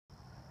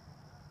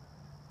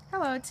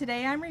Hello,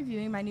 today I'm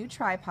reviewing my new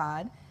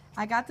tripod.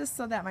 I got this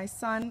so that my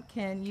son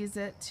can use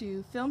it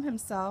to film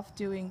himself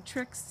doing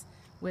tricks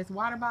with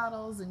water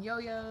bottles and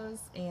yo-yos,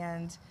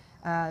 and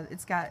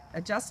it's got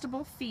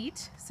adjustable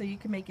feet so you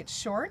can make it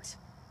short,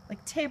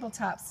 like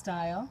tabletop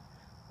style,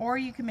 or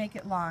you can make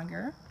it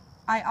longer.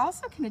 I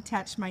also can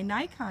attach my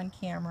Nikon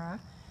camera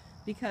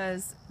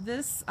because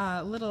this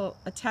little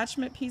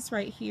attachment piece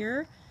right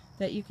here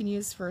that you can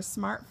use for a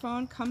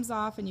smartphone comes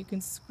off and you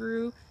can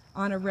screw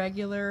on a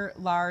regular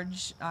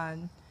large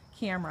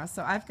camera.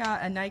 So I've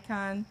got a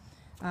Nikon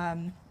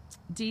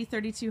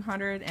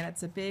D3200 and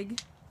it's a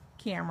big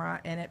camera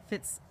and it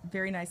fits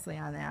very nicely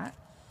on that.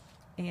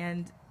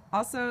 And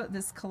also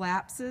this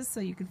collapses so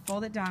you can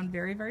fold it down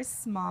very, very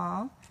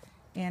small,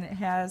 and it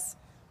has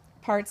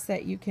parts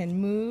that you can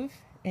move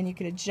and you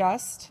can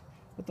adjust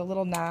with the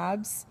little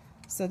knobs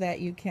so that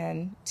you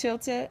can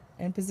tilt it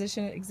and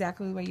position it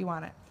exactly the way you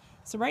want it.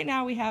 So right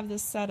now we have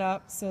this set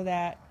up so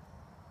that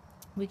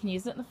we can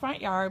use it in the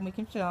front yard and we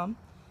can film,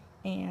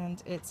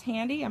 and it's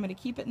handy. I'm going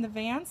to keep it in the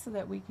van so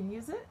that we can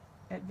use it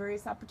at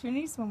various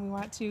opportunities when we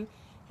want to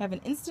have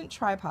an instant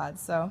tripod.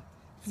 So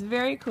it's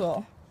very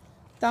cool.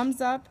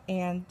 Thumbs up,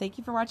 and thank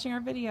you for watching our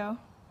video.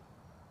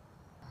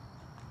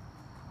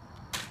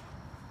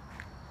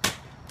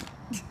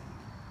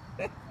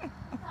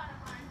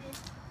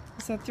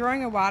 So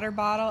throwing a water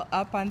bottle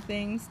up on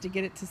things to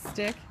get it to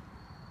stick,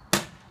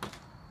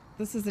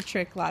 this is a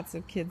trick lots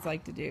of kids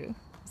like to do.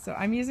 So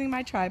I'm using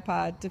my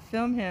tripod to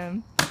film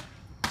him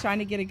trying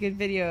to get a good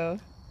video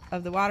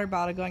of the water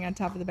bottle going on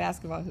top of the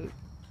basketball hoop.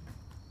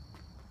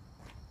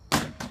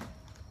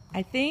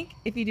 I think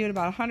if you do it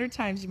about 100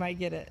 times you might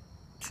get it.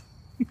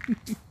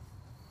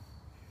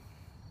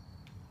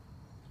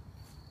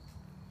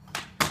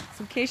 So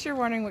in case you're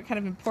wondering what kind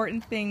of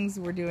important things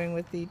we're doing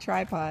with the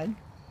tripod,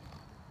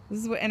 this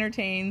is what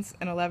entertains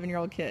an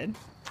 11-year-old kid.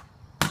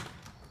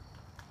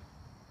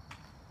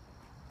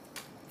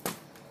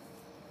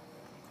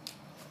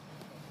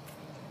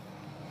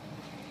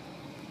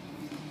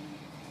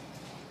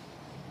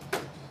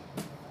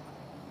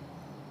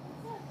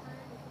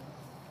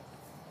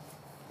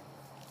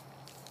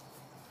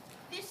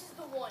 This is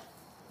the one.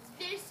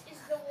 This is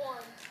the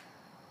one.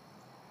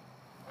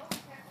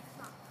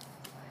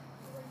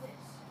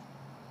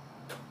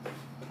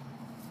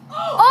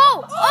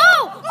 Oh!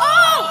 Oh! Oh!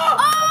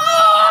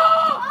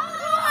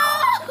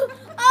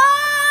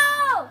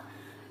 Oh!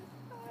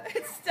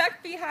 It's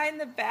stuck behind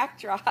the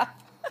backdrop.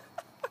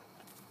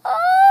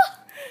 Oh!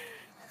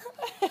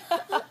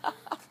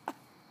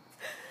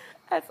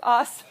 That's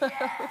awesome.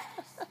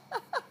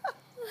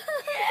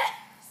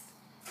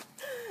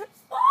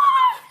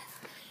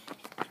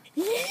 Yes!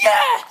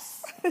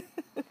 Yes!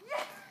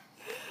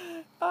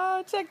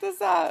 Oh, check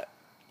this out.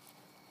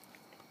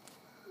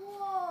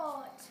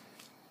 What?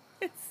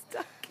 It's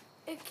stuck.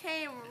 It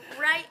came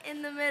right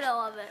in the middle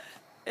of it.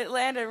 It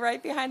landed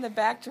right behind the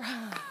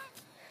backdrop.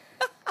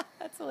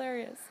 That's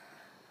hilarious.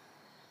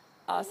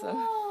 Awesome.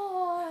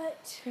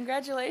 What?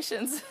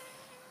 Congratulations.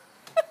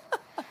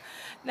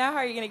 Now how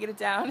are you going to get it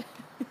down?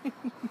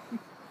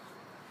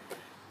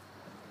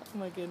 Oh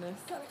my goodness.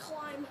 Gotta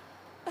climb.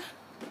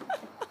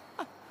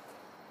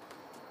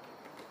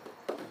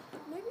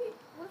 Maybe,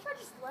 what if I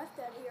just left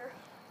that here?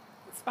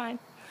 It's fine.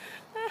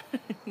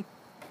 Nope,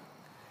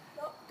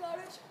 got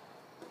it.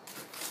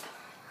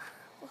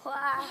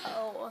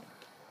 Wow.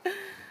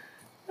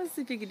 Let's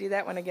see if you can do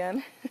that one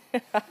again.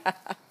 Wow.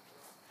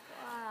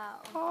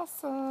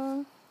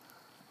 Awesome.